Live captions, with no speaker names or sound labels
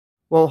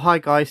Well, hi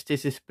guys,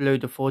 this is Blue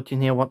the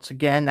Fortune here once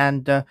again,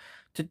 and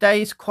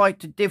today is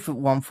quite a different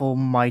one for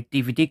my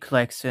DVD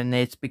collection.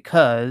 It's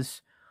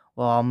because,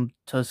 well, I'm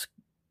just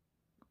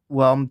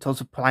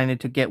planning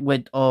to get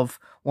rid of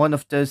one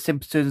of the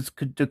Simpsons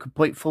the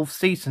complete fourth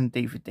season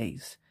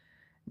DVDs.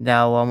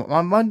 Now,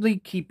 I'm only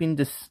keeping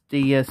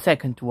the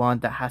second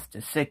one that has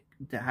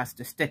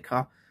the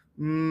sticker.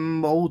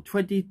 All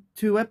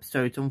 22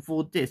 episodes on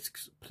 4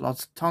 discs,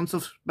 plus tons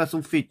of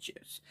special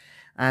features,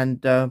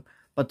 and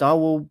but I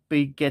will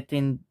be get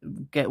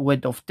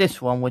rid of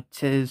this one,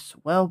 which is,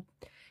 well,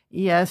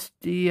 he has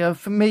the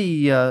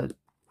he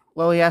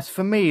has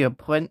familiar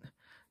print,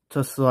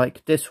 just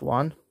like this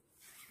one,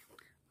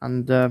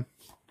 and let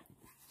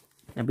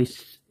me.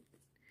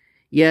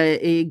 Yeah,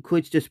 it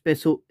includes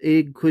it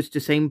includes the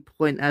same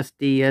point as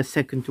the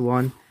second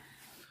one,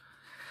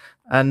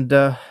 and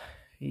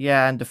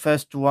yeah, and the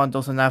first one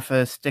doesn't have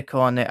a sticker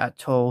on it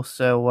at all.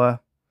 So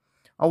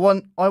I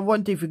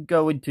won't even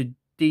go into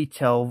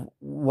detail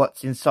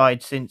what's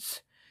inside,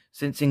 since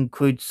it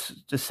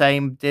includes the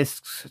same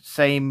discs,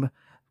 same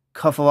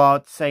cover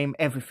art, same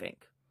everything.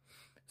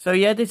 So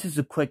yeah, this is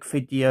a quick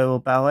video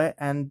about it,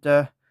 and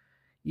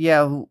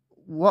yeah,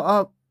 what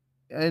are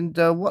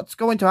what's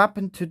going to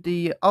happen to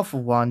the other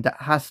one that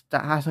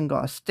hasn't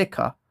got a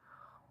sticker?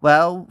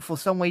 Well, for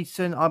some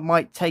reason, I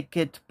might take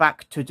it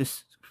back to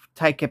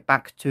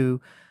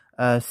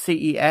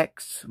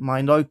CEX,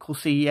 my local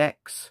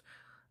CEX,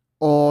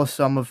 or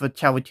some of the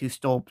charity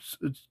stores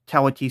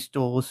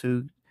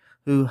who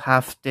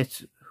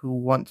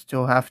want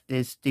to have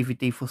this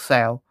DVD for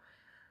sale.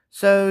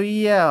 So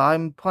yeah,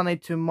 I'm planning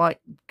to might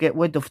get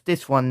rid of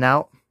this one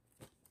now,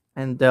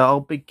 and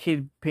I'll be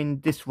keeping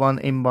this one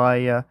in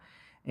my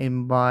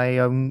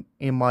own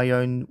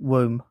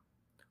room,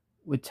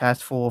 which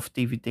has 4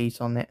 DVDs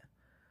on it.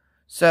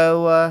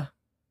 So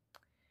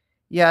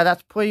yeah,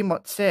 that's pretty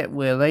much it,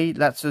 really.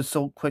 That's a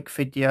sort of quick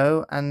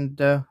video,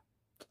 and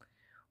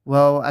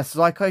well, as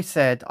like I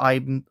said,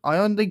 I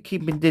only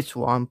keeping this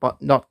one,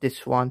 but not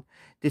this one.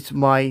 This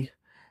will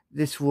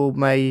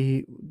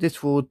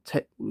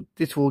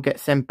get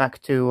sent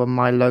back to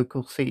my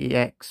local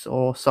CEX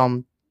or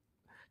some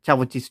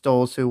charity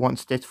stores who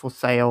wants this for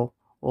sale,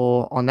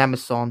 or on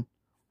Amazon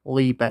or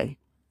eBay,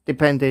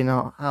 depending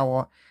on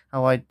how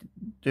I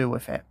do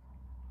with it.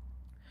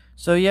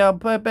 So yeah,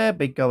 I better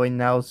be going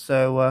now.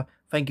 So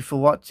thank you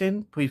for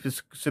watching.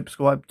 Please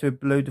subscribe to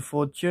Blue the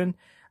Fortune.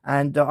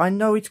 And I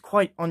know it's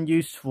quite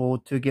unuseful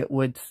to get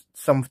rid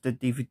some of the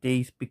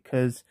DVDs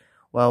because,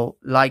 well,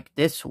 like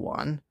this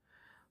one.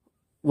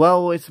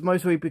 Well, it's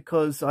mostly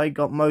because I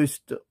got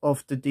most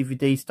of the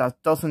DVDs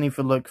that doesn't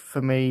even look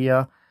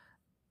familiar,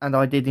 and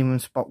I didn't even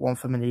spot one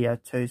familiar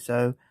too.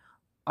 So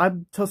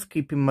I'm just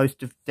keeping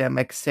most of them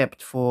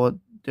except for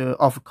the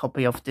other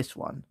copy of this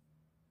one.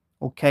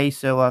 Okay,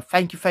 so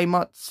thank you very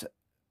much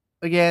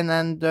again,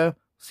 and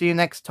see you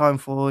next time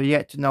for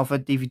yet another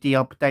DVD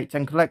updates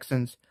and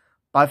collections.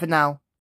 Bye for now.